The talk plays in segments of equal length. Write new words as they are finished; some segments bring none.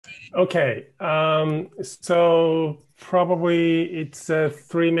Okay, so probably it's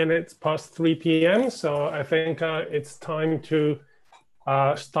 3 minutes past 3 p.m. So I think it's time to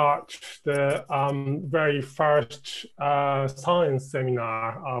start the very first science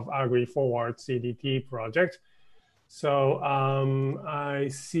seminar of Agriforwards CDT project. So I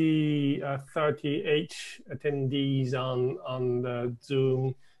see 38 attendees on the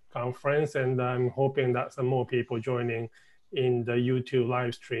Zoom conference, and I'm hoping that some more people joining in the YouTube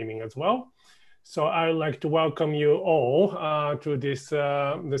live streaming as well. So I'd like to welcome you all to this,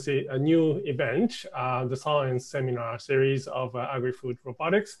 a new event, the science seminar series of Agri-Food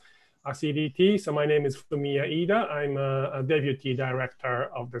Robotics, CDT. So my name is Fumiya Ida. I'm a Deputy Director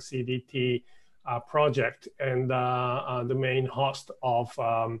of the CDT project and the main host of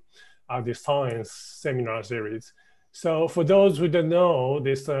the science seminar series. So for those who don't know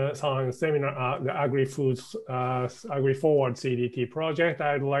this science seminar, the Agri-Foods, Agri-Forward CDT project,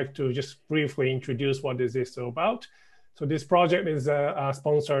 I'd like to just briefly introduce what is this about. So this project is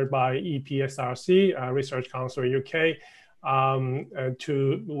sponsored by EPSRC, Research Council UK,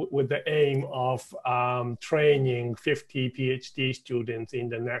 with the aim of training 50 PhD students in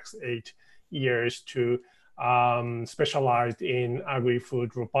the next 8 years to specialize in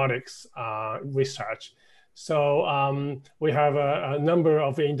agri-food robotics research. So we have a number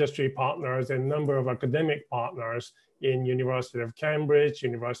of industry partners and a number of academic partners in University of Cambridge,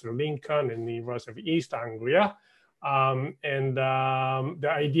 University of Lincoln, and the University of East Anglia. The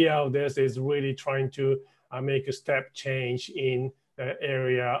idea of this is really trying to make a step change in the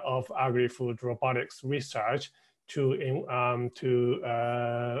area of agri-food robotics research to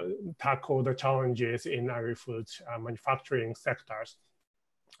tackle the challenges in agri-food manufacturing sectors.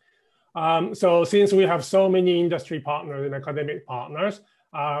 So since we have so many industry partners and academic partners,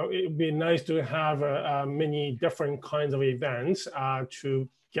 it would be nice to have many different kinds of events to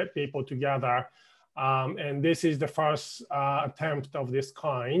get people together. And this is the first attempt of this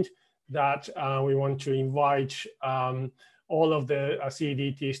kind that we want to invite all of the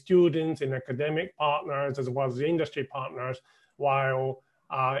CDT students and academic partners, as well as the industry partners, while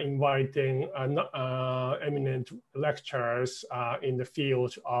inviting eminent lecturers in the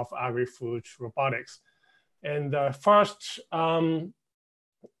field of agri-food robotics. And the first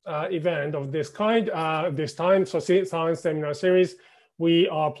event of this kind, this time, so science seminar series, we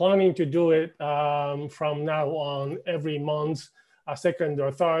are planning to do it from now on every month, a second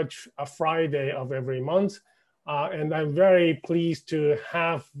or third Friday of every month. And I'm very pleased to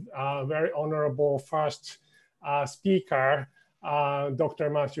have a very honorable first speaker, Dr.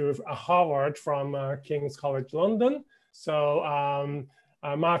 Matthew Howard from King's College London. So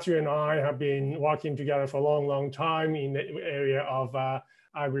Matthew and I have been working together for a long, long time in the area of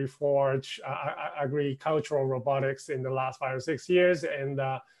agricultural robotics in the last 5 or 6 years. And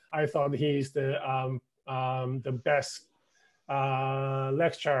I thought he's the best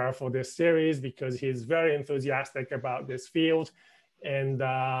lecturer for this series because he's very enthusiastic about this field, and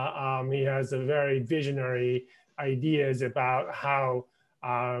he has a very visionary ideas about how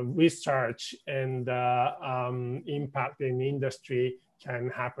research and impact in industry can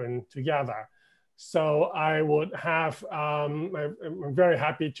happen together. So I would have, I'm very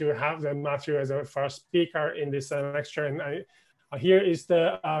happy to have Matthew as a first speaker in this lecture. And here is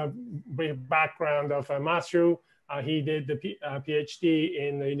the brief background of Matthew. He did the PhD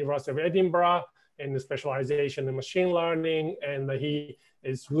in the University of Edinburgh in the specialization in machine learning, and he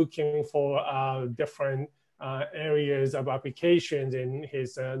is looking for different areas of applications in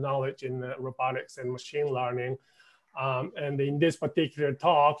his knowledge in robotics and machine learning. And in this particular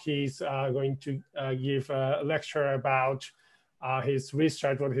talk, he's going to give a lecture about his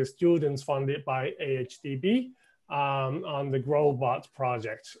research with his students funded by AHDB. On the GROWBOT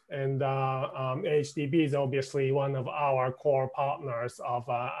project. And AHDB is obviously one of our core partners of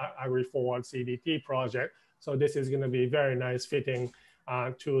Agriforwards CDT project. So this is going to be very nice fitting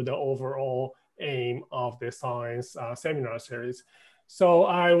to the overall aim of the science seminar series. So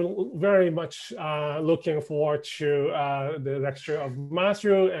I'm very much looking forward to the lecture of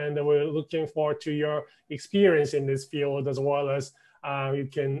Matthew, and we're looking forward to your experience in this field, as well as you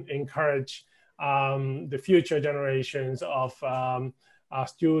can encourage the future generations of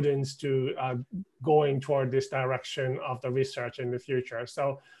students to going toward this direction of the research in the future.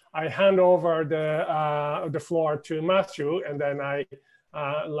 So I hand over the floor to Matthew, and then I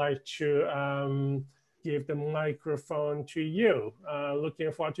like to give the microphone to you.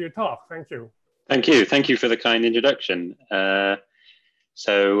 Looking forward to your talk. Thank you. Thank you. Thank you for the kind introduction.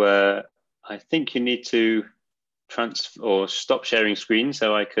 So I think you need to transfer or stop sharing screen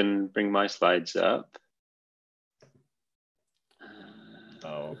so I can bring my slides up.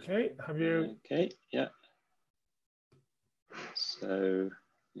 Okay, have you? Okay, yeah. So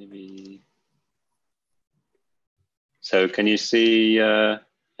maybe. So can you see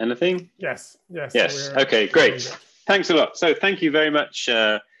anything? Yes, yes. Yes, okay, great. Thanks a lot. So thank you very much.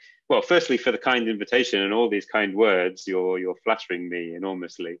 Well, firstly, for the kind invitation and all these kind words, you're flattering me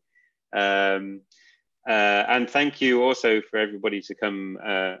enormously. And thank you also for everybody to come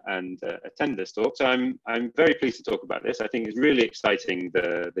and attend this talk. So I'm very pleased to talk about this. I think it's really exciting,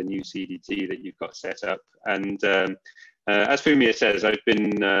 the new CDT that you've got set up. And as Fumia says, I've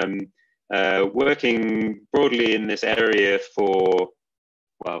been working broadly in this area for,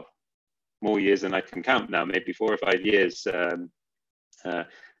 well, more years than I can count now, maybe 4 or 5 years.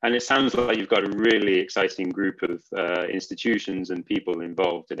 And it sounds like you've got a really exciting group of institutions and people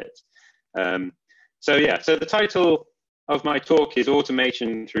involved in it. So yeah, so the title of my talk is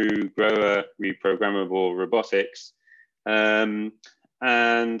Automation through Grower-reprogrammable Robotics. And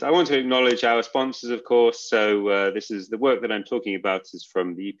I want to acknowledge our sponsors, of course. So this is the work that I'm talking about is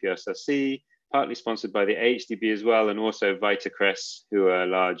from the EPSRC, partly sponsored by the AHDB as well, and also Vitacress, who are a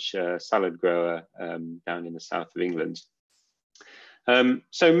large salad grower down in the south of England.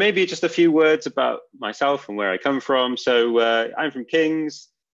 So maybe just a few words about myself and where I come from. So I'm from Kings.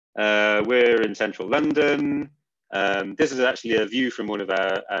 We're in central London. This is actually a view from one of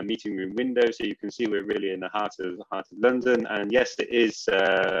our meeting room windows, so you can see we're really in the heart of London. And yes, it is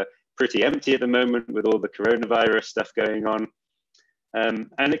pretty empty at the moment with all the coronavirus stuff going on. And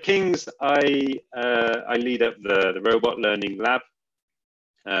at Kings, I lead up the robot learning lab.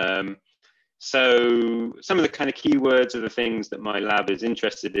 So some of the kind of keywords are the things that my lab is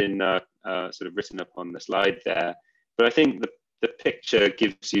interested in, sort of written up on the slide there. But I think the picture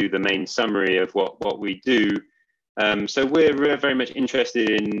gives you the main summary of what we do. So we're very much interested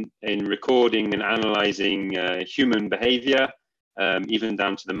in recording and analyzing human behavior, even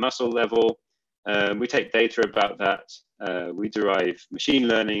down to the muscle level. We take data about that. We derive machine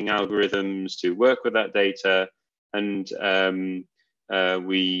learning algorithms to work with that data, and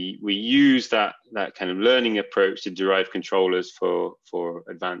we use that kind of learning approach to derive controllers for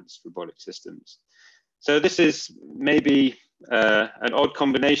advanced robotic systems. So this is maybe an odd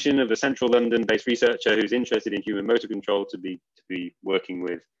combination of a central London-based researcher who's interested in human motor control to be working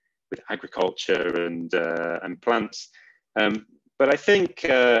with agriculture and plants. But I think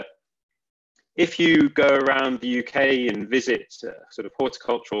if you go around the UK and visit sort of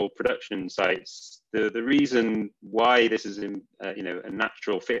horticultural production sites, the reason why this is a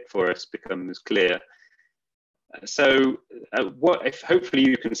natural fit for us becomes clear. So hopefully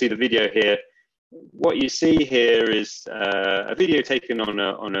you can see the video here. What you see here is a video taken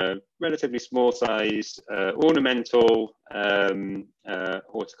on a relatively small size ornamental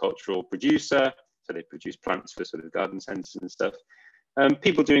horticultural producer. So they produce plants for sort of garden centers and stuff.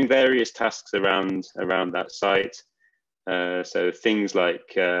 People doing various tasks around that site. So things like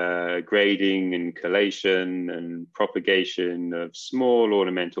grading and collation and propagation of small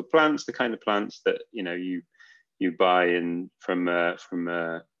ornamental plants, the kind of plants that you buy from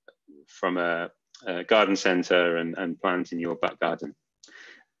a garden center and plant in your back garden.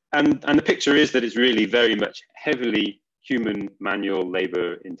 And the picture is that it's really very much heavily human manual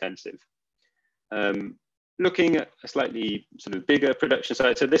labor intensive. Looking at a slightly sort of bigger production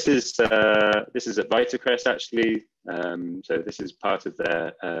site. So this is at Vitacress actually. So this is part of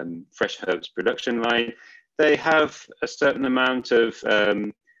their fresh herbs production line. They have a certain amount of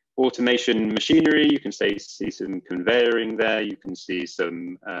automation machinery. You can see some conveying there. You can see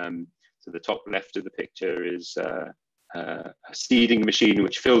some, so the top left of the picture is a seeding machine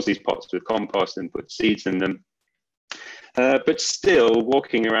which fills these pots with compost and puts seeds in them. But still,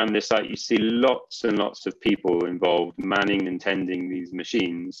 walking around this site, you see lots and lots of people involved manning and tending these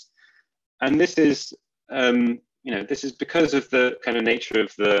machines. And this is, this is because of the kind of nature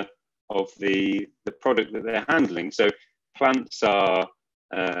of the product that they're handling. So plants are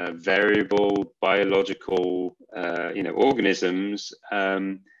variable biological, organisms,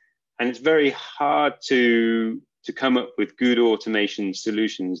 and it's very hard to come up with good automation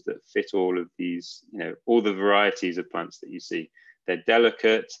solutions that fit all of these, all the varieties of plants that you see. They're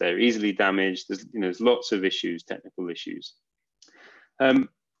delicate, they're easily damaged. There's lots of issues, technical issues.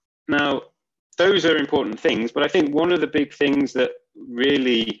 Now, those are important things, but I think one of the big things that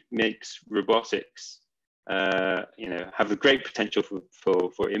really makes robotics, have a great potential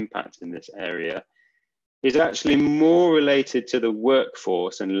for impact in this area is actually more related to the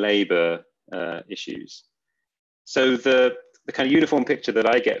workforce and labor issues. So the kind of uniform picture that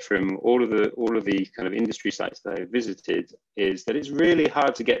I get from all of the kind of industry sites that I visited is that it's really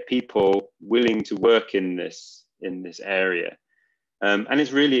hard to get people willing to work in this area. and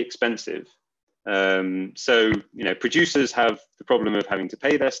it's really expensive. So, producers have the problem of having to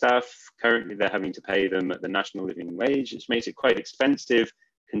pay their staff. Currently, they're having to pay them at the national living wage, which makes it quite expensive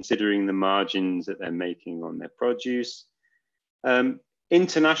considering the margins that they're making on their produce.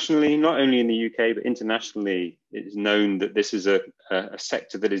 Internationally, not only in the UK, but internationally, it is known that this is a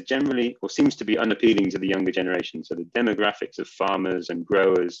sector that is generally, or seems to be, unappealing to the younger generation. So the demographics of farmers and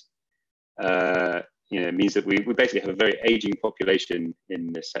growers, means that we basically have a very aging population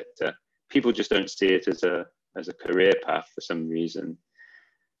in this sector. People just don't see it as a career path for some reason.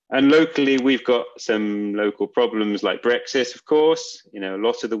 And locally, we've got some local problems like Brexit, of course. A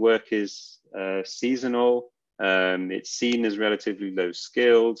lot of the work is seasonal. It's seen as relatively low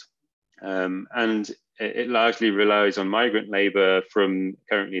skilled, and it largely relies on migrant labor from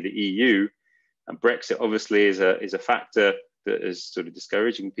currently the EU. And Brexit obviously is a factor that is sort of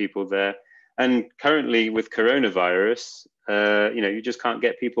discouraging people there. And currently with coronavirus, you just can't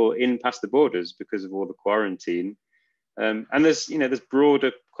get people in past the borders because of all the quarantine. And there's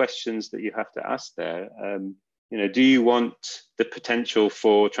broader questions that you have to ask there. Do you want the potential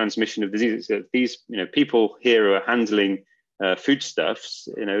for transmission of diseases? So these, people here who are handling foodstuffs,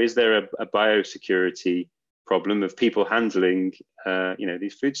 is there a biosecurity problem of people handling,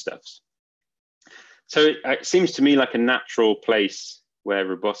 these foodstuffs? So it seems to me like a natural place where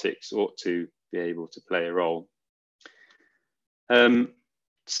robotics ought to be able to play a role.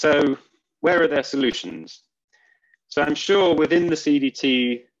 So where are their solutions? So I'm sure within the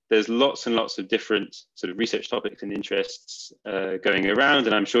CDT, there's lots and lots of different sort of research topics and interests going around,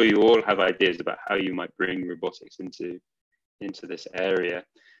 and I'm sure you all have ideas about how you might bring robotics into this area.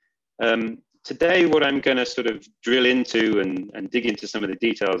 Today, what I'm going to sort of drill into and dig into some of the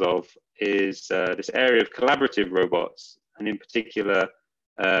details of is this area of collaborative robots, and in particular,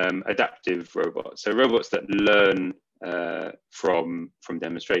 adaptive robots. So robots that learn from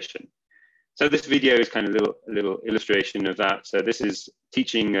demonstration. So this video is kind of a little illustration of that. So this is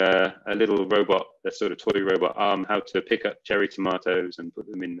teaching a little robot, a sort of toy robot arm, how to pick up cherry tomatoes and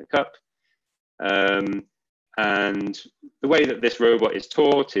put them in the cup. And the way that this robot is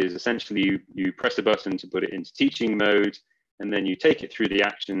taught is essentially you press a button to put it into teaching mode, and then you take it through the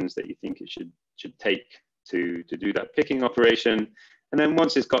actions that you think it should take to do that picking operation. And then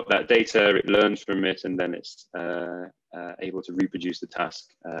once it's got that data, it learns from it, and then it's able to reproduce the task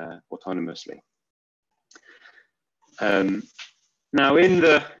autonomously. Now, in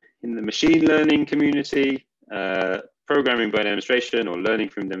the machine learning community, programming by demonstration or learning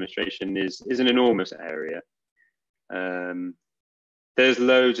from demonstration is an enormous area. There's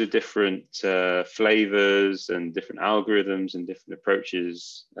loads of different flavors and different algorithms and different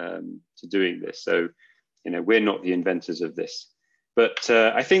approaches to doing this. So, we're not the inventors of this. But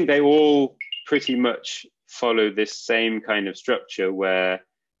I think they all pretty much follow this same kind of structure where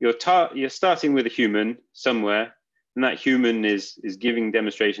you're starting with a human somewhere, and that human is giving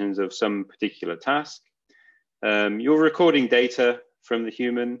demonstrations of some particular task. You're recording data from the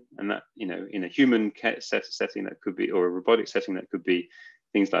human, and that, in a human setting that could be, or a robotic setting that could be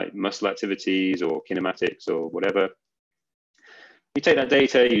things like muscle activities or kinematics or whatever. You take that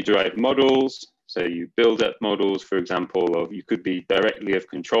data, you derive models. So you build up models, for example, you could be directly of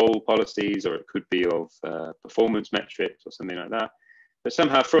control policies, or it could be of performance metrics or something like that. But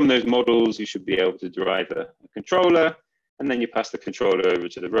somehow from those models, you should be able to derive a controller, and then you pass the controller over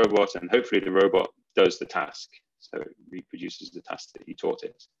to the robot, and hopefully the robot does the task. So it reproduces the task that you taught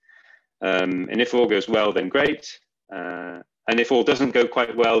it. And if all goes well, then great. And if all doesn't go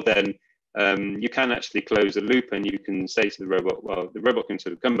quite well, then you can actually close the loop, and you can say to the robot, well, the robot can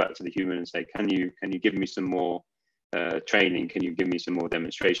sort of come back to the human and say, can you give me some more training? Can you give me some more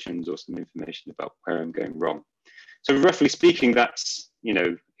demonstrations or some information about where I'm going wrong? So roughly speaking, that's, in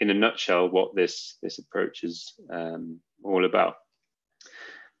a nutshell, what this approach is all about.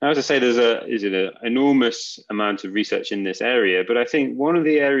 Now, as I say, there's an enormous amount of research in this area, but I think one of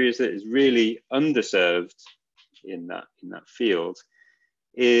the areas that is really underserved in that field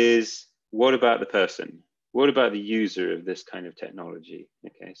is, what about the person? What about the user of this kind of technology?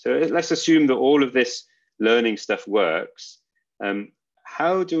 Okay, so let's assume that all of this learning stuff works.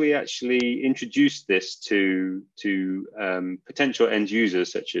 How do we actually introduce this to potential end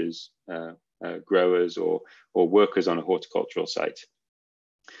users, such as growers or workers on a horticultural site?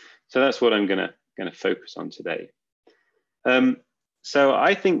 So that's what I'm going to focus on today. So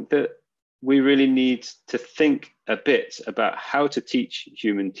I think that we really need to think a bit about how to teach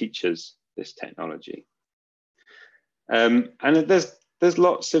human teachers this technology. And there's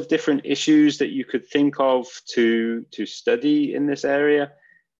lots of different issues that you could think of to study in this area.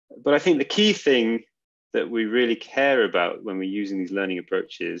 But I think the key thing that we really care about when we're using these learning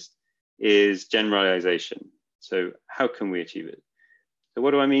approaches is generalization. So how can we achieve it? So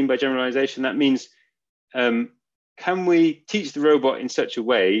what do I mean by generalization? That means, can we teach the robot in such a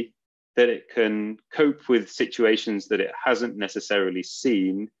way that it can cope with situations that it hasn't necessarily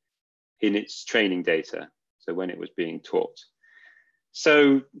seen in its training data, so when it was being taught?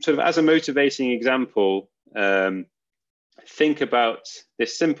 So sort of as a motivating example, think about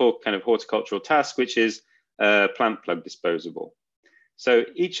this simple kind of horticultural task, which is plant plug disposable. So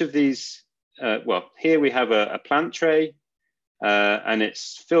each of these, well, here we have a plant tray, and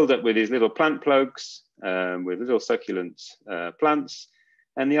it's filled up with these little plant plugs with little succulent plants.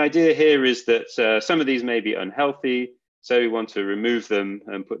 And the idea here is that some of these may be unhealthy, so we want to remove them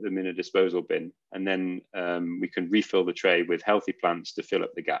and put them in a disposal bin. And then we can refill the tray with healthy plants to fill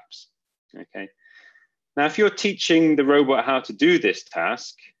up the gaps. Okay. Now, if you're teaching the robot how to do this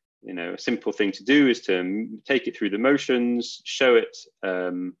task, you know, a simple thing to do is to take it through the motions, show it,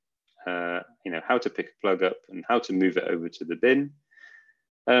 you know, how to pick a plug up and how to move it over to the bin.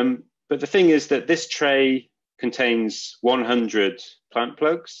 But the thing is that this tray contains 100 plant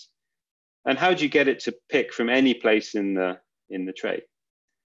plugs. And how do you get it to pick from any place in the tray?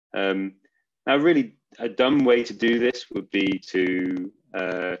 Now, really, a dumb way to do this would be to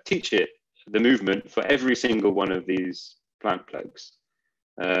teach it the movement for every single one of these plant plugs.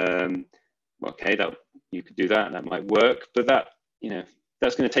 Okay, that you could do that. That might work, but that, you know,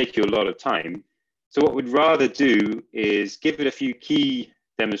 that's going to take you a lot of time. So what we'd rather do is give it a few key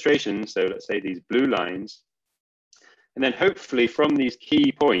demonstrations. So let's say these blue lines, and then hopefully from these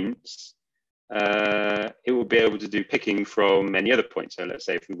key points, it will be able to do picking from any other point. So let's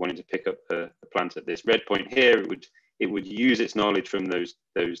say if we wanted to pick up the plant at this red point here, it would use its knowledge from those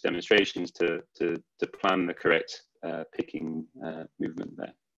demonstrations to plan the correct picking movement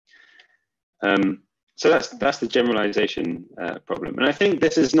there. So that's the generalization problem. And I think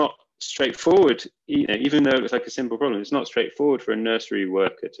this is not straightforward, you know, even though it looks like a simple problem. It's not straightforward for a nursery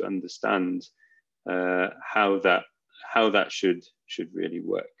worker to understand how that should really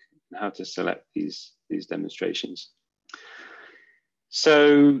work, and how to select these demonstrations.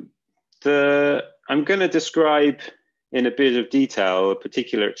 So I'm going to describe in a bit of detail a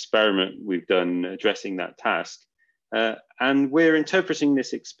particular experiment we've done addressing that task. And we're interpreting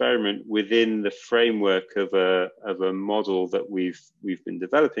this experiment within the framework of a model that we've been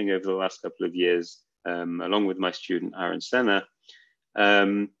developing over the last couple of years, along with my student Aaron Senna,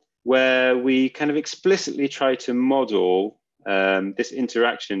 where we kind of explicitly try to model this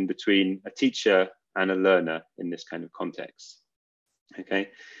interaction between a teacher and a learner in this kind of context. Okay,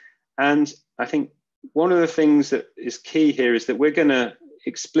 and I think one of the things that is key here is that we're going to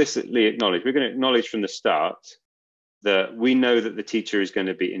explicitly acknowledge, we're going to acknowledge from the start that we know that the teacher is going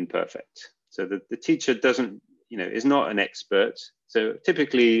to be imperfect. So that the teacher doesn't, you know, is not an expert. So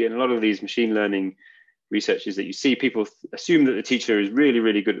typically in a lot of these machine learning researches that you see, people assume that the teacher is really,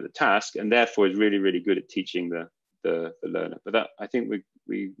 really good at the task and therefore is really, really good at teaching the learner. But that, I think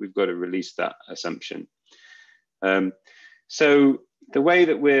we've got to release that assumption. So the way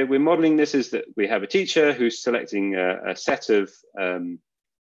that we're modeling this is that we have a teacher who's selecting a set of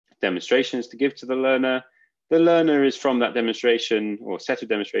demonstrations to give to the learner. The learner is from that demonstration or set of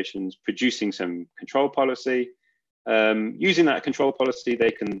demonstrations producing some control policy. Using that control policy,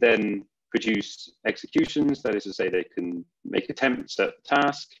 they can then produce executions, that is to say, they can make attempts at the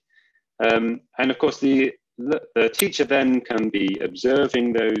task. And of course, the teacher then can be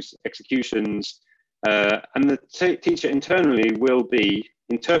observing those executions, and the teacher internally will be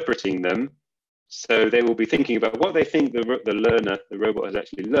interpreting them. So they will be thinking about what they think the learner, the robot, has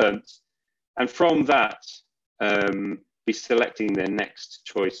actually learnt, and from that, be selecting their next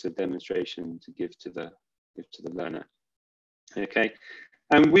choice of demonstration to give to the learner. Okay,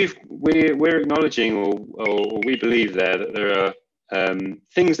 and we're acknowledging, or we believe that there are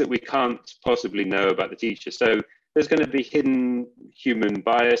things that we can't possibly know about the teacher. So there's going to be hidden human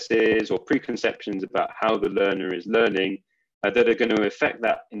biases or preconceptions about how the learner is learning that are going to affect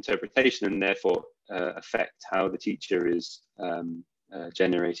that interpretation and therefore affect how the teacher is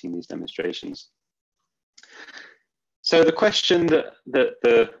generating these demonstrations. So the question that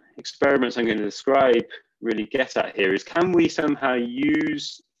the experiments I'm going to describe really get at here is, can we somehow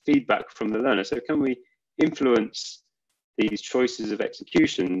use feedback from the learner? So can we influence these choices of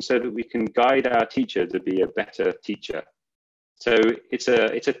execution so that we can guide our teacher to be a better teacher? So it's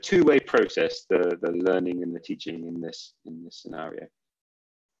a two-way process, the learning and the teaching in this scenario.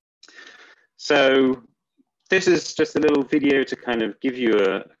 So this is just a little video to kind of give you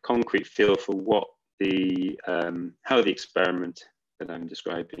a concrete feel for what how the experiment I'm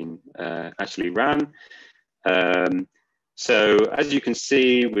describing actually ran. So as you can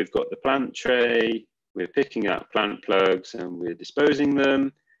see, we've got the plant tray, we're picking up plant plugs and we're disposing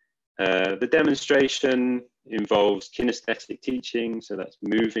them. The demonstration involves kinesthetic teaching, so that's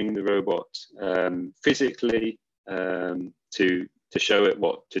moving the robot physically to show it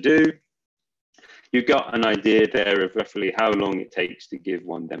what to do. You've got an idea there of roughly how long it takes to give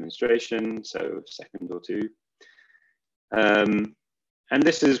one demonstration, so a second or two. And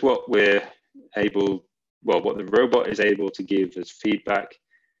this is what we're able, well, what the robot is able to give as feedback.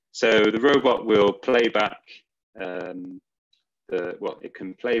 So the robot will play back it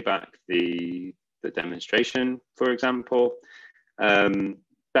can play back the demonstration, for example.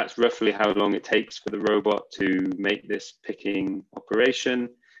 That's roughly how long it takes for the robot to make this picking operation.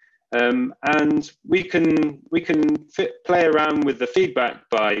 And we can play around with the feedback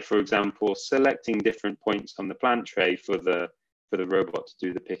by, for example, selecting different points on the plant tray for the robot to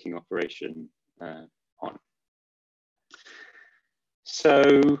do the picking operation on.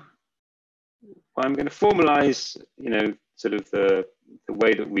 So I'm going to formalize, sort of the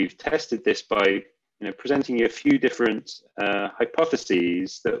way that we've tested this by, presenting you a few different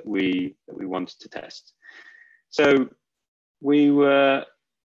hypotheses that we wanted to test. So we were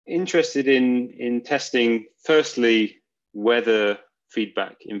interested in testing, firstly, whether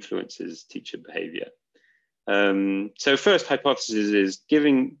feedback influences teacher behavior. So first hypothesis is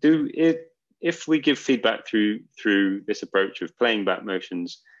if we give feedback through this approach of playing back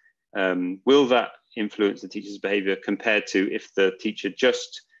motions, will that influence the teacher's behavior compared to if the teacher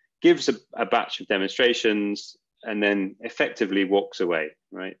just gives a batch of demonstrations and then effectively walks away,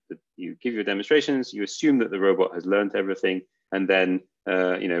 right? You give your demonstrations, you assume that the robot has learned everything, and then,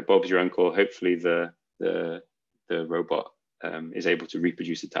 Bob's your uncle, hopefully the robot is able to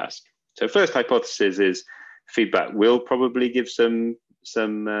reproduce the task. So first hypothesis is feedback will probably give some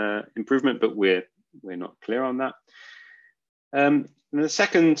improvement, but we're not clear on that. And the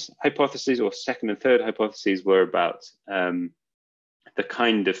second hypothesis, or second and third hypotheses, were about the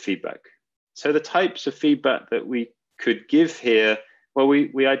kind of feedback. So the types of feedback that we could give here, well,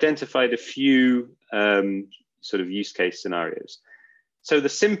 we identified a few sort of use case scenarios. So the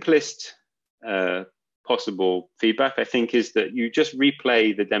simplest possible feedback, I think, is that you just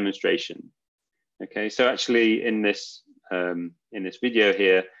replay the demonstration. Okay, so actually in this video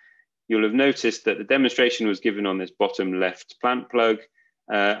here, you'll have noticed that the demonstration was given on this bottom left plant plug,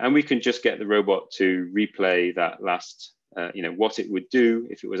 and we can just get the robot to replay that last, what it would do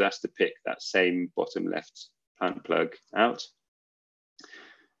if it was asked to pick that same bottom left plant plug out.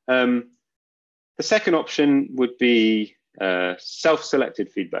 The second option would be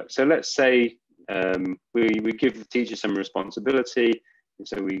self-selected feedback. So let's say we give the teacher some responsibility, and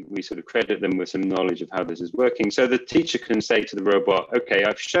so we sort of credit them with some knowledge of how this is working. So the teacher can say to the robot, okay,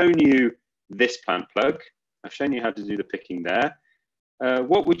 I've shown you this plant plug. I've shown you how to do the picking there.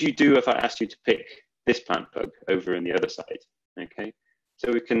 What would you do if I asked you to pick this plant plug over on the other side? Okay,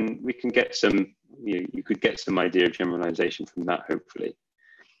 so we can get some, you could get some idea of generalization from that, hopefully.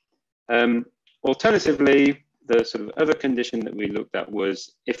 Alternatively, the sort of other condition that we looked at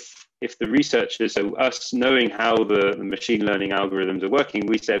was if the researchers, so us knowing how the machine learning algorithms are working,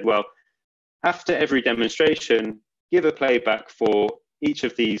 we said, well, after every demonstration, give a playback for each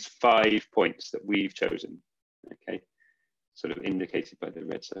of these 5 points that we've chosen, okay, sort of indicated by the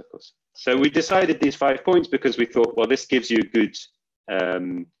red circles. So we decided these 5 points because we thought, well, this gives you a good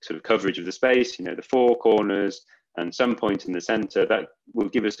sort of coverage of the space, the 4 corners, and some point in the center. That will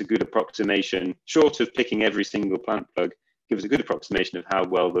give us a good approximation, short of picking every single plant plug, give us a good approximation of how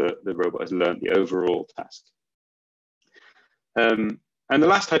well the robot has learned the overall task. And the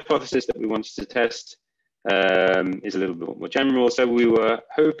last hypothesis that we wanted to test is a little bit more general. So we were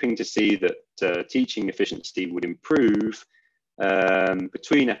hoping to see that teaching efficiency would improve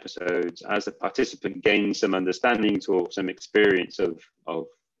between episodes as a participant gains some understanding or some experience of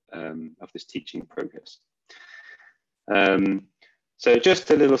this teaching progress. So just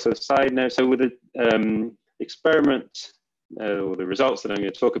a little sort of side note. So with the experiment, or the results that I'm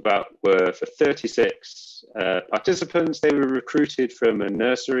going to talk about were for 36 participants. They were recruited from a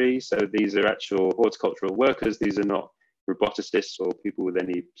nursery. So these are actual horticultural workers. These are not roboticists or people with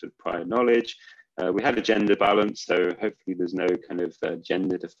any sort of prior knowledge. We had a gender balance, so hopefully there's no kind of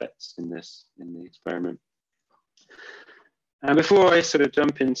gendered effects in the experiment. And before I sort of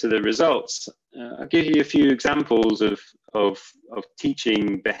jump into the results, I'll give you a few examples of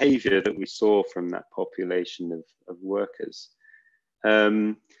teaching behavior that we saw from that population of workers.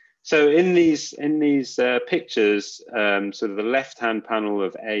 So in these pictures, sort of the left-hand panel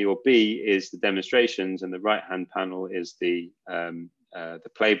of A or B is the demonstrations, and the right-hand panel is the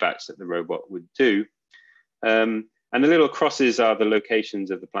playbacks that the robot would do. And the little crosses are the locations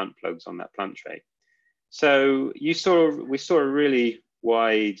of the plant plugs on that plant tray. So we saw a really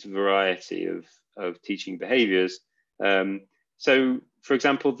wide variety of teaching behaviors. So, for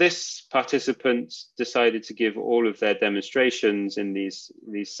example, this participant decided to give all of their demonstrations in these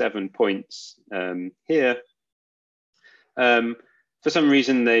 7 points here. For some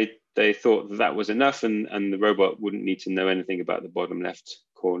reason, they thought that was enough, and the robot wouldn't need to know anything about the bottom left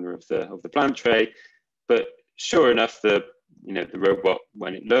corner of the plant tray. But sure enough, the robot,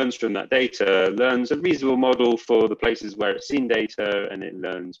 when it learns from that data, learns a reasonable model for the places where it's seen data, and it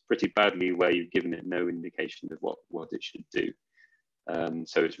learns pretty badly where you've given it no indication of what it should do.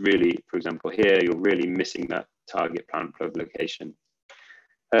 So it's really, for example, here, you're really missing that target plant plug location.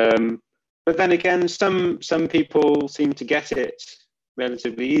 But then again, some people seem to get it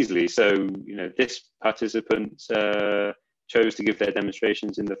relatively easily. So, this participant chose to give their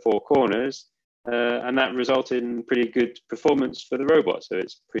demonstrations in the 4 corners, and that resulted in pretty good performance for the robot. So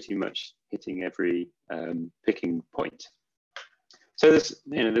it's pretty much hitting every picking point. So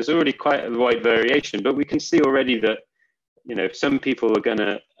there's already quite a wide variation, but we can see already that some people are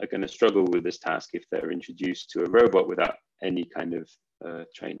gonna struggle with this task if they're introduced to a robot without any kind of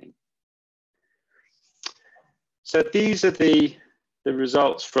training. So these are the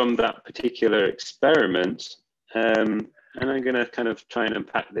results from that particular experiment, and I'm gonna kind of try and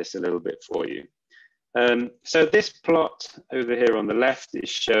unpack this a little bit for you. So this plot over here on the left is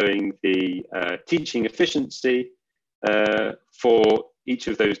showing the teaching efficiency for each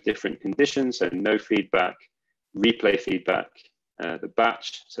of those different conditions. So no feedback, replay feedback, the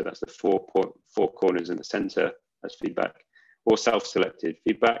batch, so that's the four corners in the center as feedback, or self-selected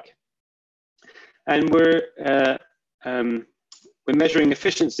feedback. And we're measuring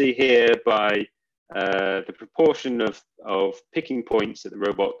efficiency here by the proportion of picking points that the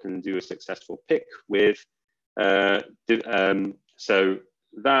robot can do a successful pick with. So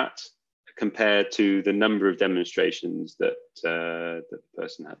that compared to the number of demonstrations that the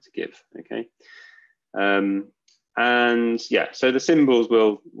person had to give, okay? And yeah, so the symbols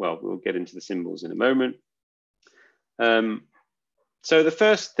we'll get into the symbols in a moment. So the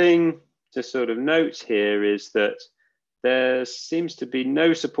first thing to sort of note here is that there seems to be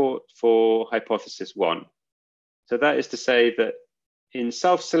no support for hypothesis 1. So that is to say that in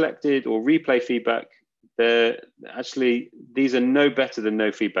self-selected or replay feedback, these are no better than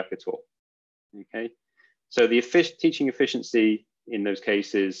no feedback at all, okay? So the teaching efficiency in those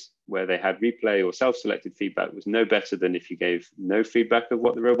cases where they had replay or self-selected feedback was no better than if you gave no feedback of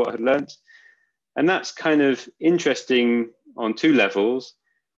what the robot had learned. And that's kind of interesting on 2 levels.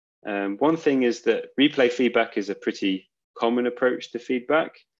 One thing is that replay feedback is a pretty common approach to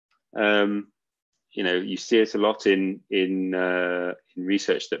feedback. You see it a lot in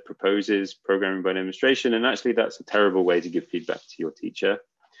research that proposes programming by demonstration, and actually that's a terrible way to give feedback to your teacher.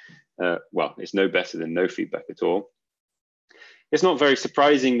 Well, it's no better than no feedback at all. It's not very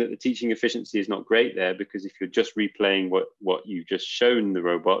surprising that the teaching efficiency is not great there, because if you're just replaying what you've just shown the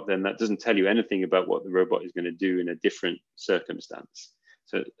robot, then that doesn't tell you anything about what the robot is going to do in a different circumstance.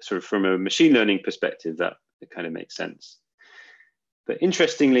 So sort of from a machine learning perspective, that kind of makes sense. But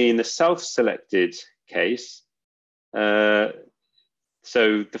interestingly, in the self-selected case, so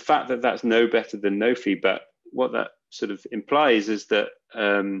the fact that that's no better than no feedback, what that sort of implies is that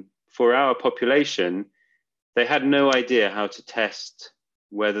for our population, they had no idea how to test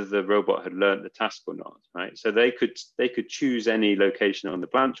whether the robot had learned the task or not, right? So they could choose any location on the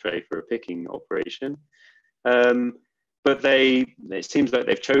plant tray for a picking operation, but it seems like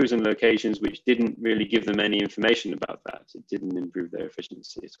they've chosen locations which didn't really give them any information about that. It didn't improve their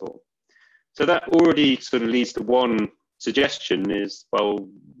efficiency at all. So that already sort of leads to one suggestion is, well,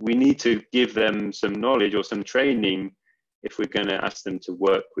 we need to give them some knowledge or some training if we're going to ask them to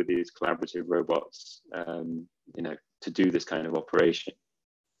work with these collaborative robots, to do this kind of operation.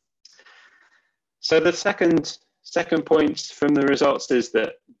 So the second point from the results is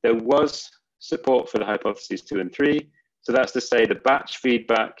that there was support for the hypotheses 2 and 3. So that's to say the batch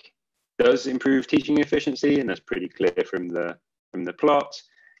feedback does improve teaching efficiency, and that's pretty clear from the plot.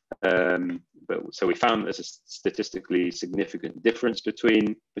 So we found there's a statistically significant difference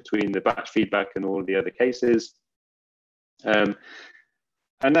between the batch feedback and all the other cases. And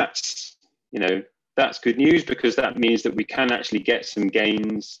that's good news, because that means that we can actually get some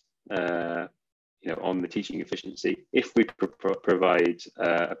gains on the teaching efficiency if we provide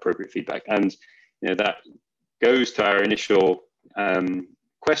appropriate feedback. And that goes to our initial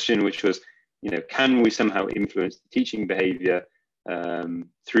question, which was, can we somehow influence the teaching behavior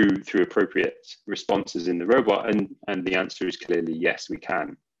through appropriate responses in the robot? And the answer is clearly yes, we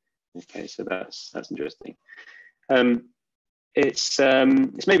can. Okay, so that's interesting. It's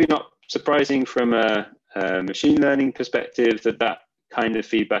maybe not surprising from a machine learning perspective that kind of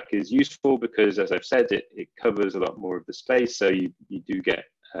feedback is useful, because, as I've said, it covers a lot more of the space, so you do get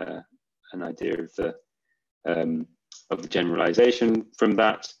an idea of the generalization from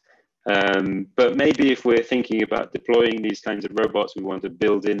that. But maybe if we're thinking about deploying these kinds of robots, we want to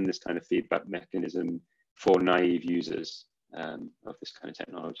build in this kind of feedback mechanism for naive users of this kind of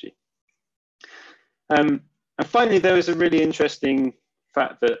technology. And finally, there was a really interesting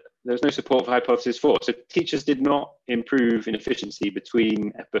fact that there was no support for hypothesis 4. So teachers did not improve in efficiency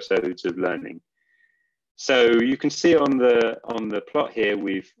between episodes of learning. So you can see on the plot here,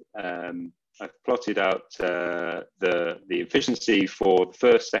 I've plotted out the efficiency for the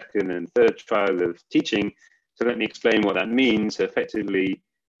first, second, and third trial of teaching. So let me explain what that means. So effectively,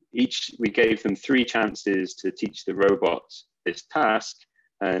 we gave them 3 chances to teach the robot this task,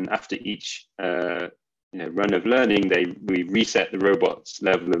 and after each run of learning, we reset the robot's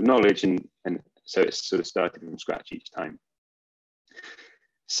level of knowledge, and so it's sort of started from scratch each time.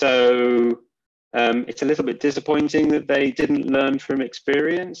 So it's a little bit disappointing that they didn't learn from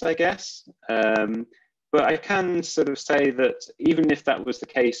experience, I guess. But I can sort of say that even if that was the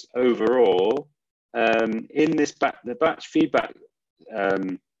case overall, in this the batch feedback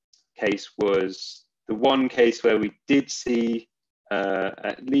case was the one case where we did see,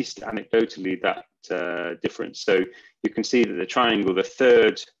 at least anecdotally, that difference. So you can see that the triangle, the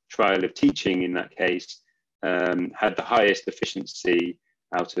third trial of teaching in that case, had the highest efficiency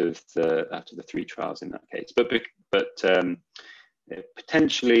out of the 3 trials in that case. But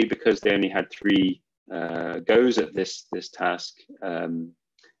potentially, because they only had 3 goes at this task,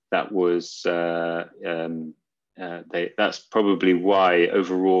 that was that's probably why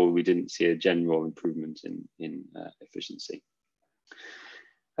overall we didn't see a general improvement in efficiency.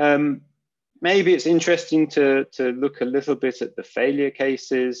 Maybe it's interesting to look a little bit at the failure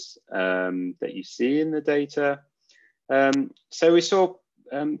cases that you see in the data. So we saw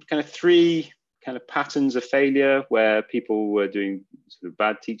kind of 3 kind of patterns of failure where people were doing sort of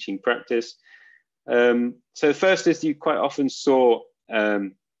bad teaching practice. So first is you quite often saw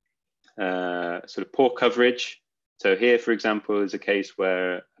sort of poor coverage. So here, for example, is a case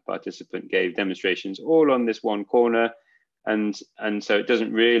where a participant gave demonstrations all on this one corner, and so it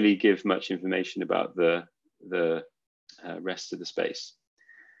doesn't really give much information about the rest of the space.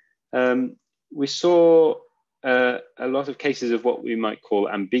 We saw a lot of cases of what we might call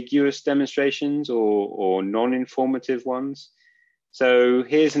ambiguous demonstrations or non-informative ones. So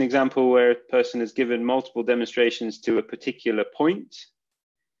here's an example where a person has given multiple demonstrations to a particular point.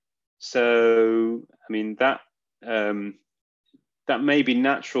 So, I mean, that may be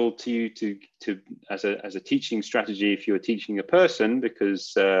natural to you to as a teaching strategy if you're teaching a person,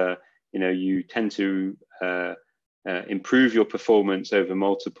 because you tend to improve your performance over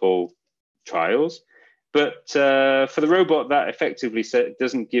multiple trials. But for the robot, that effectively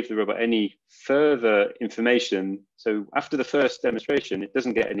doesn't give the robot any further information. So after the first demonstration, it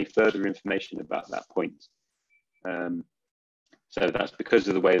doesn't get any further information about that point. So that's because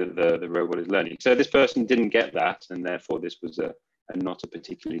of the way that the robot is learning. So this person didn't get that, and therefore this was not a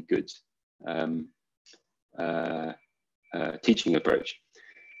particularly good teaching approach.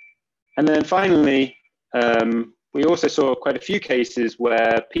 And then finally, we also saw quite a few cases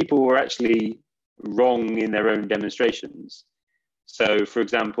where people were actually wrong in their own demonstrations. So, for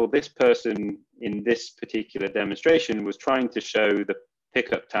example, this person in this particular demonstration was trying to show the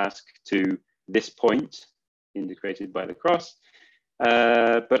pickup task to this point indicated by the cross,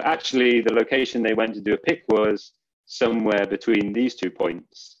 but actually the location they went to do a pick was somewhere between these 2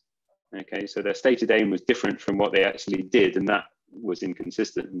 points. Okay, so their stated aim was different from what they actually did, and that was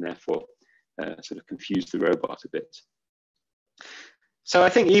inconsistent, and therefore sort of confused the robot a bit. So I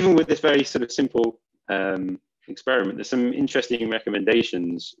think even with this very sort of simple experiment, there's some interesting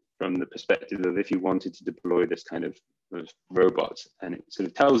recommendations from the perspective of if you wanted to deploy this kind of robot, and it sort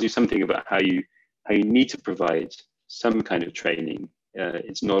of tells you something about how you need to provide some kind of training.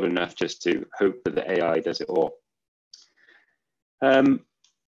 It's not enough just to hope that the AI does it all.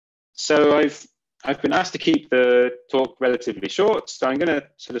 So I've been asked to keep the talk relatively short, so I'm going to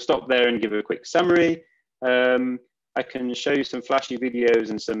sort of stop there and give a quick summary. I can show you some flashy videos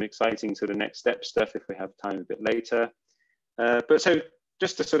and some exciting sort of next step stuff if we have time a bit later. But so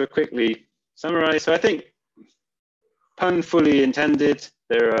just to sort of quickly summarize, so I think, pun fully intended,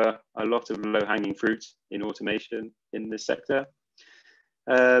 there are a lot of low-hanging fruit in automation in this sector.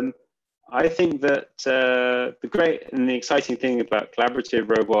 I think that the great and the exciting thing about collaborative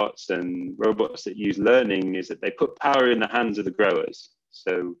robots and robots that use learning is that they put power in the hands of the growers.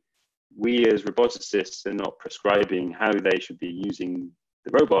 So we as roboticists are not prescribing how they should be using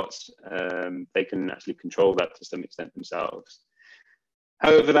the robots. They can actually control that to some extent themselves.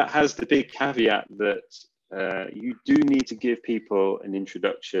 However, that has the big caveat that you do need to give people an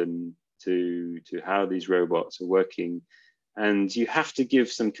introduction to how these robots are working. And you have to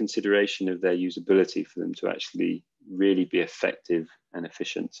give some consideration of their usability for them to actually really be effective and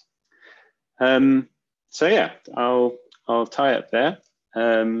efficient. So yeah, I'll tie up there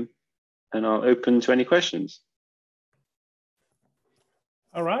and I'll open to any questions.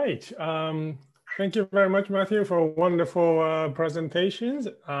 All right. Thank you very much, Matthew, for wonderful presentations.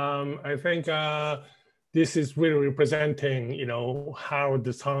 I think this is really representing, how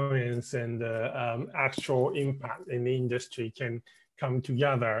the science and the actual impact in the industry can come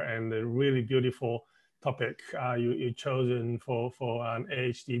together, and a really beautiful topic you chosen for an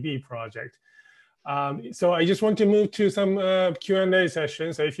AHDB project. So I just want to move to some Q&A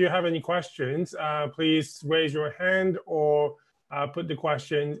session. So if you have any questions, please raise your hand or put the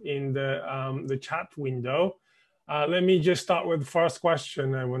questions in the chat window. Let me just start with the first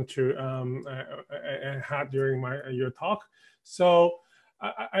question I want to had during your talk. So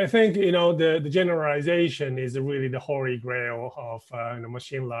I think the generalization is really the holy grail of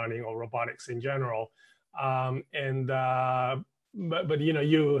machine learning or robotics in general. But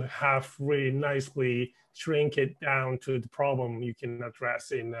you have really nicely shrink it down to the problem you can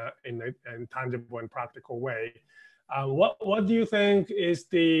address in a tangible and practical way. What do you think is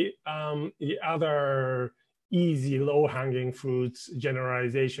the other easy low-hanging fruits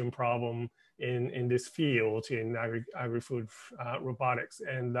generalization problem in this field in agri-food robotics,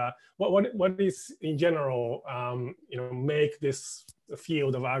 and what is in general make this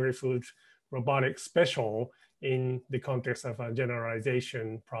field of agri-food robotics special in the context of a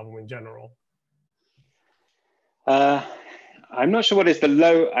generalization problem in general? I'm not sure what is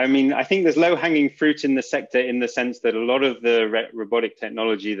the I think there's low-hanging fruit in the sector in the sense that a lot of the robotic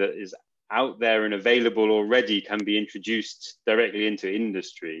technology that is out there and available already can be introduced directly into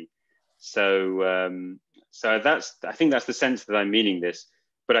industry. So, I think that's the sense that I'm meaning this.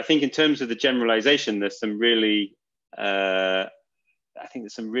 But I think in terms of the generalization, there's some really, I think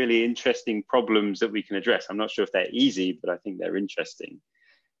there's some really interesting problems that we can address. I'm not sure if they're easy, but I think they're interesting.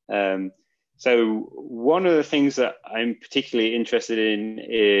 So one of the things that I'm particularly interested in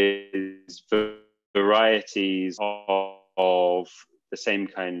is varieties of the same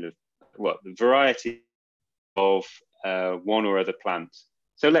kind of, the variety of one or other plant.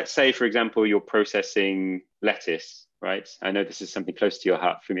 So let's say, for example, you're processing lettuce, right? I know this is something close to your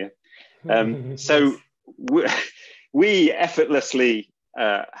heart, Fumia. So we effortlessly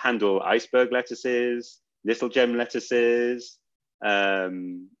handle iceberg lettuces, little gem lettuces.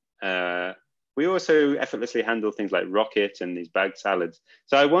 We also effortlessly handle things like rocket and these bagged salads.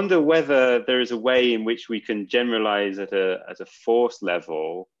 So I wonder whether there is a way in which we can generalize at a force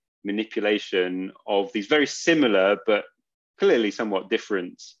level manipulation of these very similar but clearly somewhat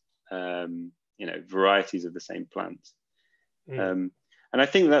different varieties of the same plant. And I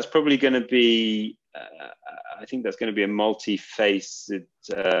think that's probably going to be a multi-faceted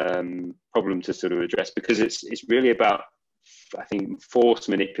problem to sort of address, because it's really about, I think, force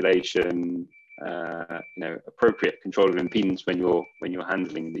manipulation, appropriate control of impedance when you're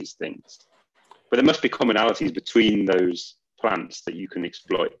handling these things. But there must be commonalities between those plants that you can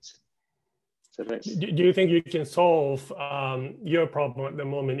exploit. So do you think you can solve your problem at the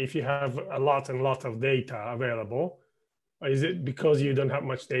moment if you have a lot of data available? Or is it because you don't have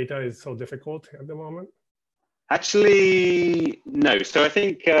much data, it's so difficult at the moment? Actually, no. So I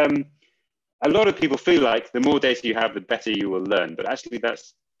think a lot of people feel like the more data you have, the better you will learn. But actually,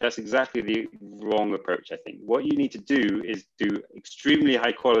 that's exactly the wrong approach, I think. What you need to do is do extremely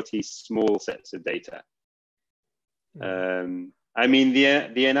high quality, small sets of data. I mean,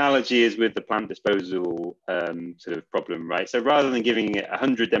 the analogy is with the plant disposal sort of problem, right? So rather than giving it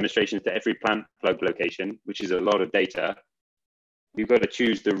 100 demonstrations to every plant plug location, which is a lot of data, you've got to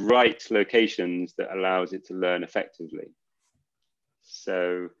choose the right locations that allows it to learn effectively.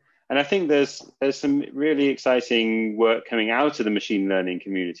 So, and I think there's some really exciting work coming out of the machine learning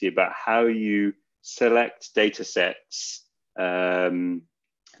community about how you select data sets in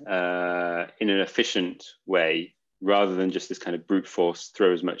an efficient way, rather than just this kind of brute force,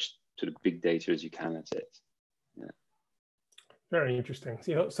 throw as much sort of big data as you can at it. Yeah. Very interesting.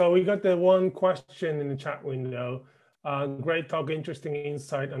 So we got the one question in the chat window. Great talk, interesting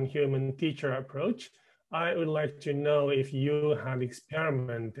insight on human teacher approach. I would like to know if you had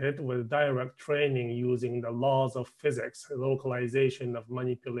experimented with direct training using the laws of physics, localization of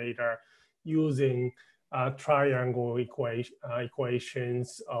manipulator using triangle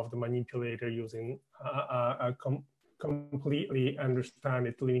equations of the manipulator using completely understand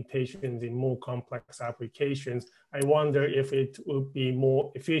its limitations in more complex applications. I wonder if it would be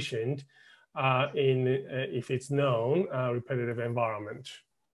more efficient if it's known repetitive environment.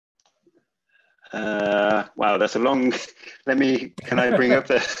 Wow, that's a long, can I bring up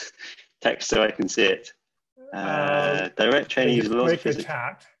the text so I can see it? Direct training uses laws of physics.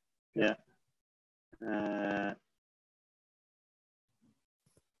 Chat. Yeah.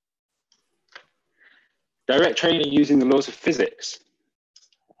 Direct training using the laws of physics.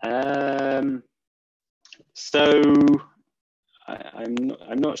 So I'm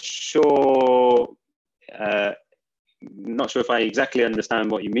not sure. Not sure if I exactly understand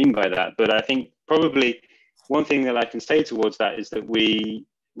what you mean by that, but I think probably one thing that I can say towards that is that we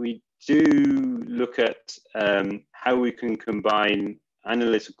do look at how we can combine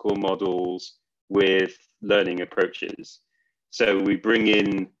analytical models with learning approaches. So we bring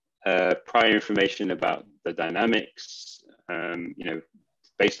in prior information about the dynamics, you know,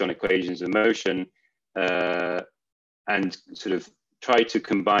 based on equations of motion, and sort of try to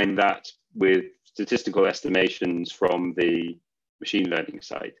combine that with statistical estimations from the machine learning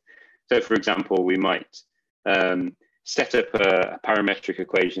side. So for example, we might set up a parametric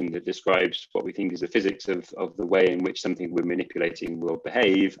equation that describes what we think is the physics of the way in which something we're manipulating will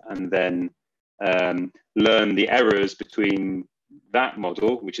behave, and then learn the errors between that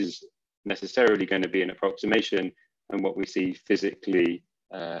model, which is necessarily going to be an approximation, and what we see physically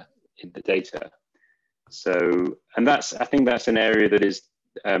in the data. So, and I think that's an area that is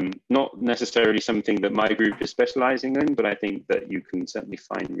not necessarily something that my group is specializing in, but I think that you can certainly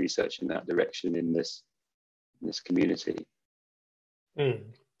find research in that direction in this community. Mm.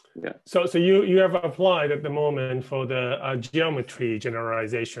 Yeah. So you have applied at the moment for the geometry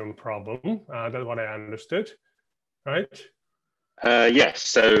generalization problem. That's what I understood, right? Yes.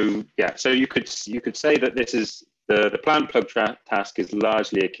 So yeah. So you could say that this is the plant plug task is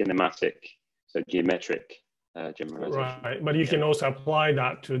largely a kinematic, so geometric generalization. Right, but you can also apply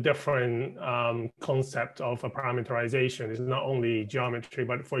that to different concept of a parameterization. It's not only geometry,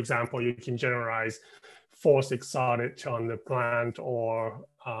 but for example, you can generalize force exerted on the plant, or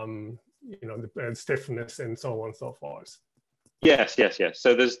you know, the stiffness and so on and so forth. Yes.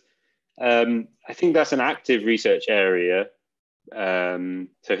 So there's, I think that's an active research area. So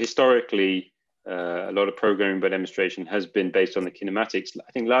historically, a lot of programming by demonstration has been based on the kinematics,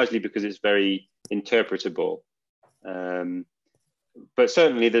 I think largely because it's very interpretable. But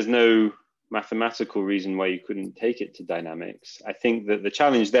certainly there's no mathematical reason why you couldn't take it to dynamics. I think that the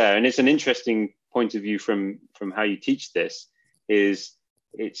challenge there, and it's an interesting point of view from how you teach this, is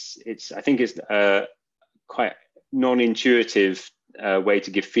I think it's quite non-intuitive way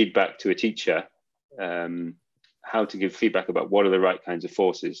to give feedback to a teacher, how to give feedback about what are the right kinds of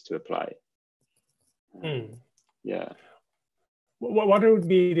forces to apply. Yeah. What would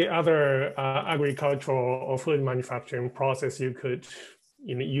be the other agricultural or food manufacturing process you could,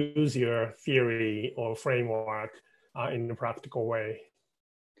 you know, use your theory or framework in a practical way?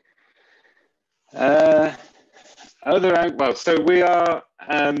 Well, so we are,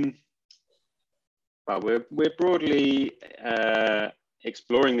 well, we're broadly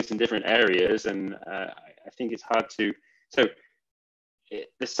exploring this in different areas, and I think it's hard to, so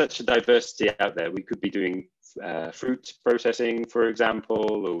there's such a diversity out there. We could be doing fruit processing, for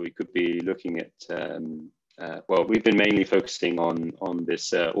example, or we could be looking at, well, we've been mainly focusing on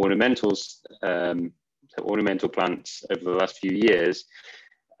this ornamentals, ornamental plants over the last few years.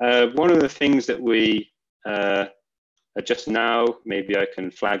 One of the things that we are just now, maybe I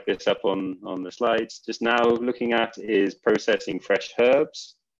can flag this up on the slides, just now looking at is processing fresh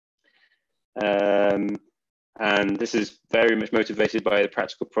herbs. And this is very much motivated by the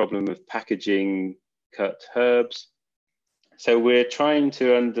practical problem of packaging cut herbs. So we're trying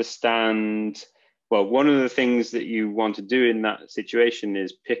to understand, well, one of the things that you want to do in that situation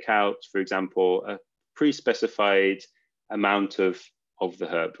is pick out, for example, a pre-specified amount of the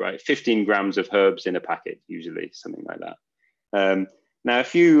herb, right? 15 grams of herbs in a packet, usually, something like that. Now,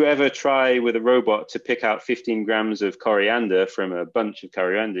 if you ever try with a robot to pick out 15 grams of coriander from a bunch of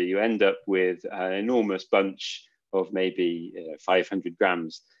coriander, you end up with an enormous bunch of maybe 500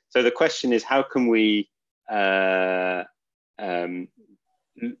 grams. So the question is, how can we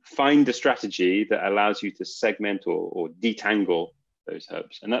find a strategy that allows you to segment or detangle those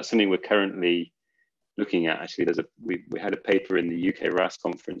herbs? And that's something we're currently looking at. Actually, we had a paper in the UK RAS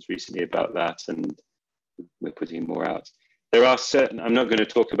conference recently about that, and we're putting more out. There are certain, I'm not going to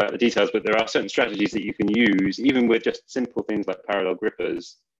talk about the details, but there are certain strategies that you can use, even with just simple things like parallel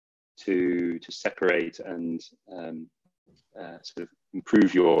grippers, to separate and sort of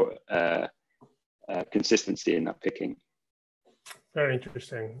improve your consistency in that picking. Very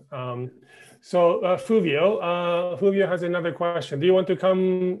interesting. So Fulvio has another question. Do you want to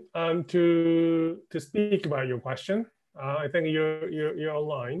come to speak about your question? I think you're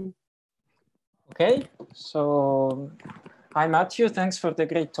online. Okay, so hi Matthew, thanks for the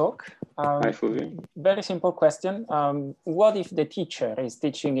great talk. Hi Fulvio. Very simple question. What if the teacher is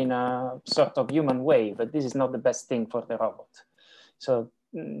teaching in a sort of human way, but this is not the best thing for the robot? So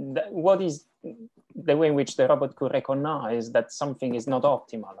what is the way in which the robot could recognize that something is not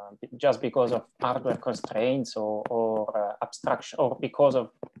optimal just because of hardware constraints or abstraction, or because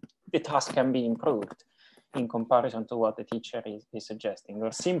of the task can be improved in comparison to what the teacher is suggesting,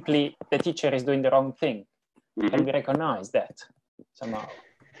 or simply the teacher is doing the wrong thing? Can we recognize that somehow?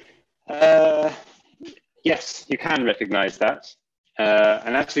 Yes, you can recognize that.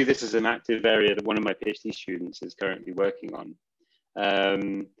 And actually, this is an active area that one of my PhD students is currently working on.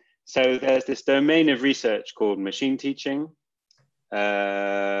 So there's this domain of research called machine teaching,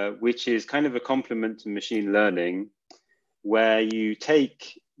 which is kind of a complement to machine learning, where you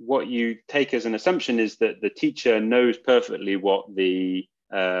take what you take as an assumption is that the teacher knows perfectly what the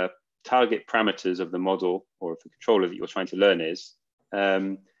target parameters of the model or of the controller that you're trying to learn is.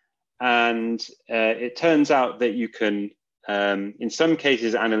 And it turns out that you can, in some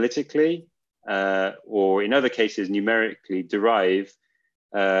cases analytically, or in other cases numerically, derive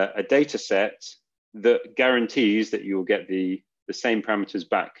a data set that guarantees that you'll get the same parameters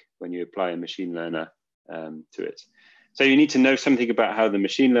back when you apply a machine learner to it. So you need to know something about how the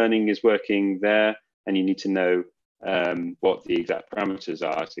machine learning is working there, and you need to know what the exact parameters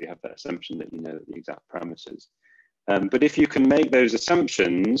are, so you have that assumption that you know the exact parameters. But if you can make those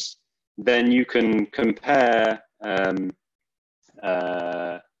assumptions, then you can compare the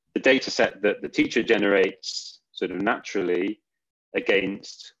data set that the teacher generates sort of naturally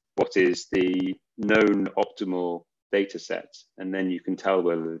against what is the known optimal data set, and then you can tell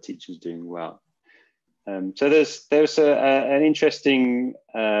whether the teacher's doing well. So there's an interesting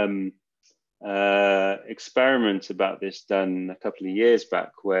experiment about this done a couple of years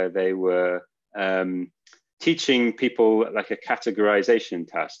back, where they were teaching people like a categorization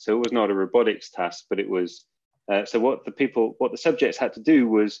task. So it was not a robotics task, but it was, so what the subjects had to do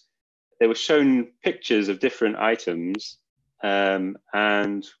was, they were shown pictures of different items,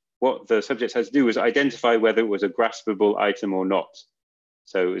 and what the subjects had to do was identify whether it was a graspable item or not.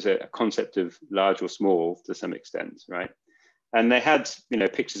 So it was a concept of large or small to some extent, right? And they had,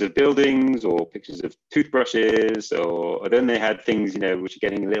 pictures of buildings or pictures of toothbrushes, or then they had things, which are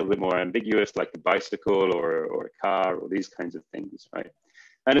getting a little bit more ambiguous, like a bicycle or a car or these kinds of things, right?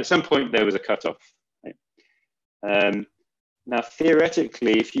 And at some point there was a cutoff, right? Now,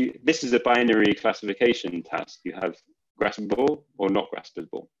 theoretically, this is a binary classification task. You have graspable or not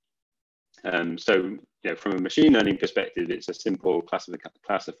graspable. So, from a machine learning perspective, it's a simple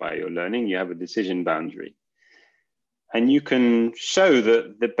classify your learning. You have a decision boundary. And you can show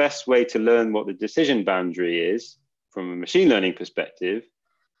that the best way to learn what the decision boundary is from a machine learning perspective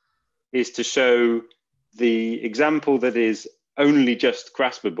is to show the example that is only just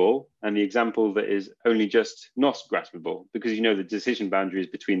graspable and the example that is only just not graspable, because the decision boundary is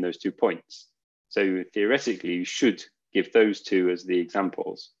between those 2 points. So theoretically, you should give those two as the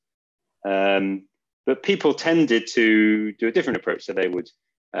examples. But people tended to do a different approach. So they would,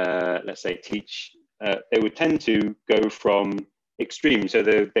 let's say, they would tend to go from extreme. So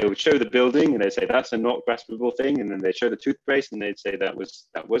they would show the building and they'd say that's a not graspable thing, and then they'd show the toothpaste and they'd say that was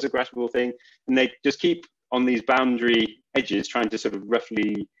a graspable thing, and they just keep on these boundary edges trying to sort of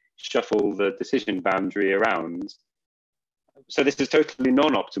roughly shuffle the decision boundary around. So this is totally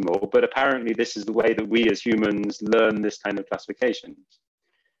non-optimal, but apparently this is the way that we as humans learn this kind of classification.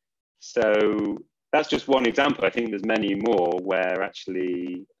 So that's just one example. I think there's many more where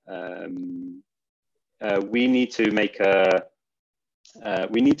actually we need to make a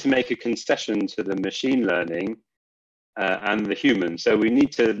concession to the machine learning and the humans. So we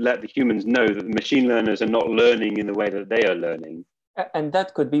need to let the humans know that the machine learners are not learning in the way that they are learning. And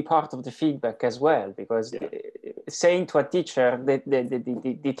that could be part of the feedback as well, because saying to a teacher that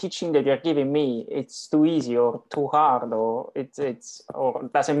the teaching that you're giving me, it's too easy or too hard, or or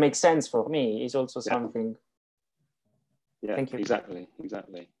doesn't make sense for me, is also something. Yeah, thank you. Exactly.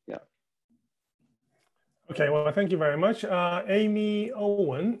 Yeah. Okay, well, thank you very much. Amy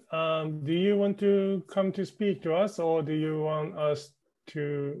Owen, do you want to come to speak to us, or do you want us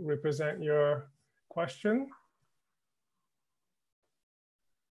to represent your question.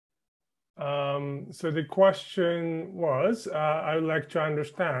 So the question was, I would like to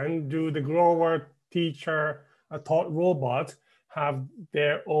understand, do the grower, teacher, taught robot have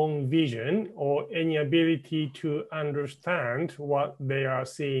their own vision or any ability to understand what they are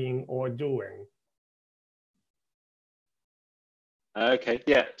seeing or doing? Okay,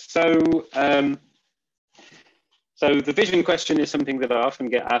 yeah. So, so the vision question is something that I often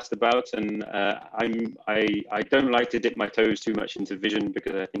get asked about, and I don't like to dip my toes too much into vision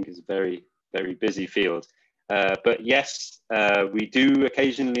because I think it's a very busy field. But yes, we do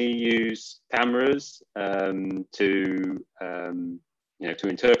occasionally use cameras to to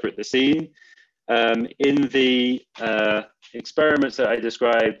interpret the scene. In the experiments that I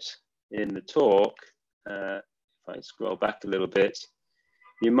described in the talk, if I scroll back a little bit,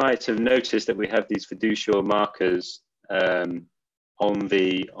 you might have noticed that we have these fiducial markers on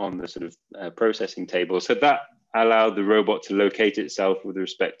the sort of processing table. So that allowed the robot to locate itself with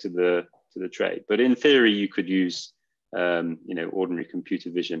respect to the tray. But in theory, you could use ordinary computer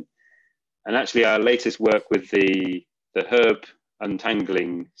vision. And actually, our latest work with the herb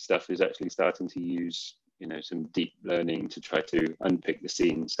untangling stuff is actually starting to use some deep learning to try to unpick the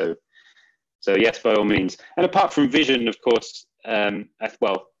scene. So yes, by all means. And apart from vision, of course,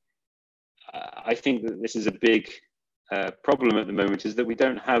 well, I think that this is a big problem at the moment, is that we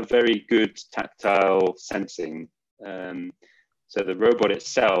don't have very good tactile sensing. So the robot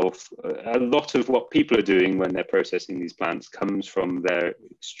itself, a lot of what people are doing when they're processing these plants comes from their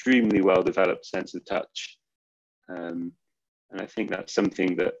extremely well-developed sense of touch. And I think that's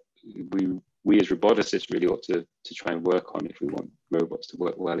something that we as roboticists really ought to try and work on if we want robots to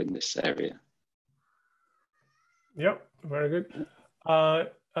work well in this area. Yep, very good.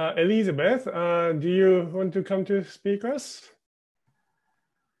 Elizabeth, do you want to come to speak us?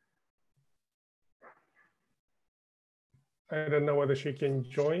 I don't know whether she can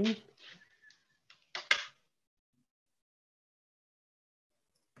join.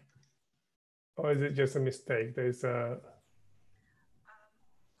 Or is it just a mistake? There's a.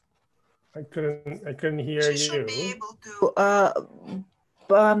 I couldn't hear you. She should be able to.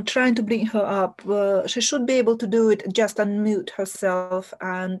 I'm trying to bring her up. She should be able to do it. Just unmute herself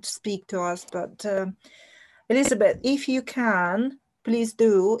and speak to us. But Elizabeth, if you can, please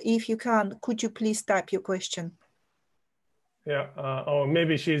do. If you can, could you please type your question? Yeah, or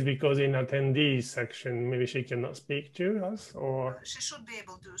maybe she's because in attendees section, maybe she cannot speak to us, or she should be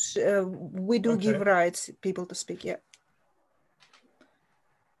able to. We do give rights people to speak. Yeah.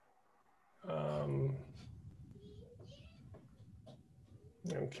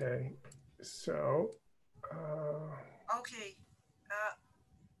 Okay, so. Okay.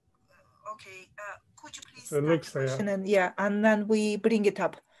 Okay. Could you please? So it looks like. And, yeah, and then we bring it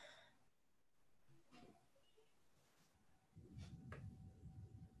up.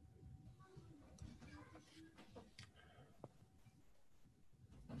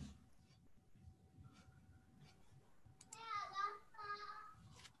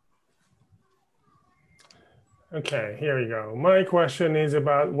 Okay, here we go. My question is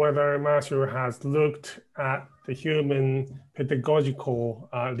about whether Matthew has looked at the human pedagogical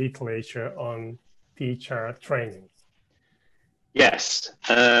literature on teacher training. Yes.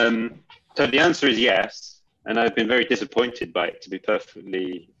 So the answer is yes. And I've been very disappointed by it, to be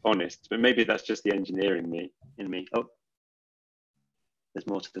perfectly honest. But maybe that's just the engineering in me. Oh, there's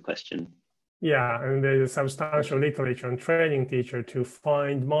more to the question. Yeah, and there's a substantial literature on training teacher to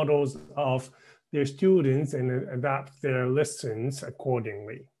find models of their students and adapt their lessons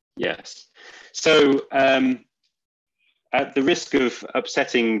accordingly. Yes. So at the risk of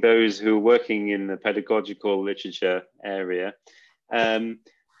upsetting those who are working in the pedagogical literature area,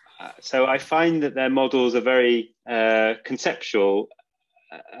 so I find that their models are very conceptual,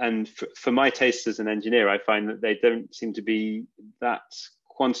 and for my taste as an engineer, I find that they don't seem to be that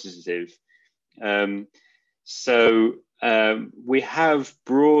quantitative. We have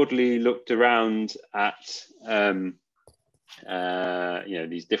broadly looked around at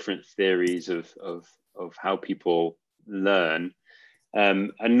these different theories of how people learn,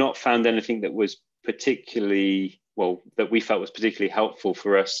 and not found anything that was particularly that we felt was particularly helpful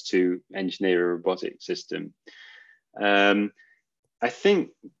for us to engineer a robotic system. I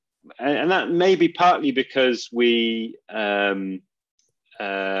think, and that may be partly because we're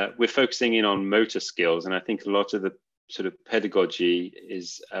focusing in on motor skills, and I think a lot of the sort of pedagogy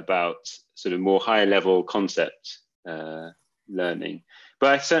is about sort of more high level concept learning.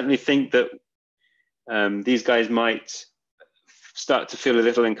 But I certainly think that these guys might start to feel a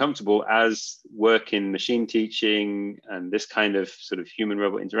little uncomfortable as work in machine teaching and this kind of sort of human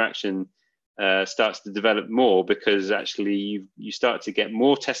robot interaction starts to develop more, because actually you start to get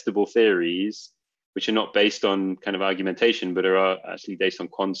more testable theories which are not based on kind of argumentation, but are actually based on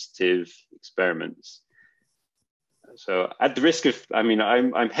quantitative experiments. So at the risk of, I mean,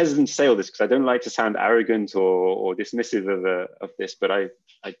 I'm hesitant to say all this because I don't like to sound arrogant or dismissive of this, but I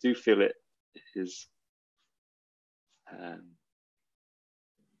do feel it is.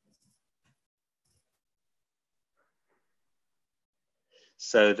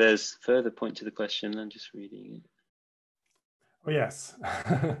 So there's further point to the question. I'm just reading it. Oh, yes.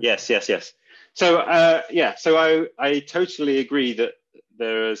 yes. So yeah, so I totally agree that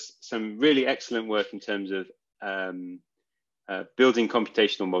there is some really excellent work in terms of building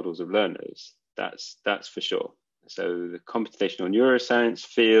computational models of learners. That's for sure. So the computational neuroscience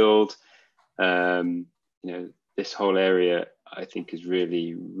field, you know, this whole area I think is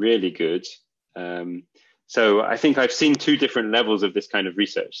really, really good. So I think I've seen two different levels of this kind of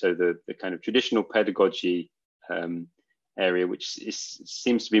research. So the kind of traditional pedagogy area, which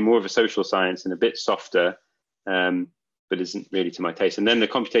seems to be more of a social science and a bit softer, but isn't really to my taste. And then the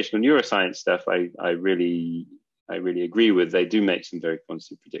computational neuroscience stuff, I really agree with. They do make some very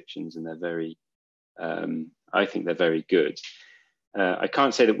quantitative predictions, and they're very, I think they're very good. I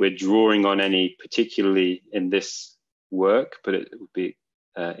can't say that we're drawing on any particularly in this work, but it would be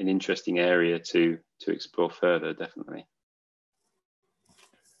an interesting area to explore further, definitely.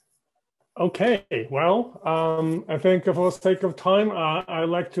 Okay, well, I think for the sake of time, I'd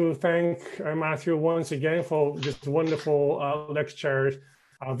like to thank Matthew once again for this wonderful lecture,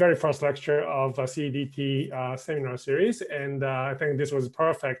 very first lecture of a CDT seminar series. And I think this was a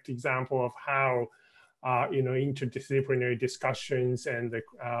perfect example of how, you know, interdisciplinary discussions and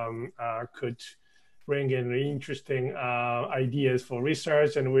could bring in interesting ideas for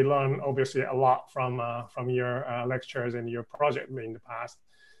research. And we learned obviously a lot from your lectures and your project in the past.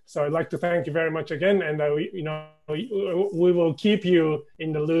 So I'd like to thank you very much again, and we will keep you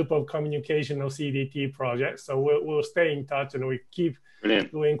in the loop of communication of CDT projects. So we'll stay in touch, and we keep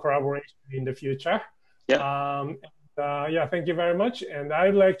doing collaboration in the future. Yeah. Yeah, thank you very much. And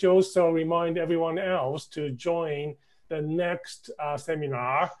I'd like to also remind everyone else to join the next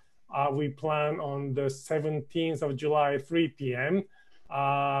seminar. We plan on the 17th of July at 3 p.m.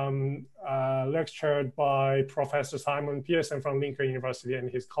 Lectured by Professor Simon Pearson from Lincoln University and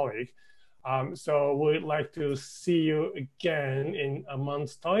his colleague. So we'd like to see you again in a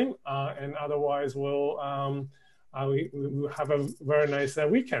month's time, and otherwise we'll have a very nice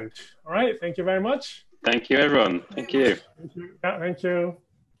weekend. All right, thank you very much. Thank you, everyone. Thank you. Thank you. Yeah, thank you.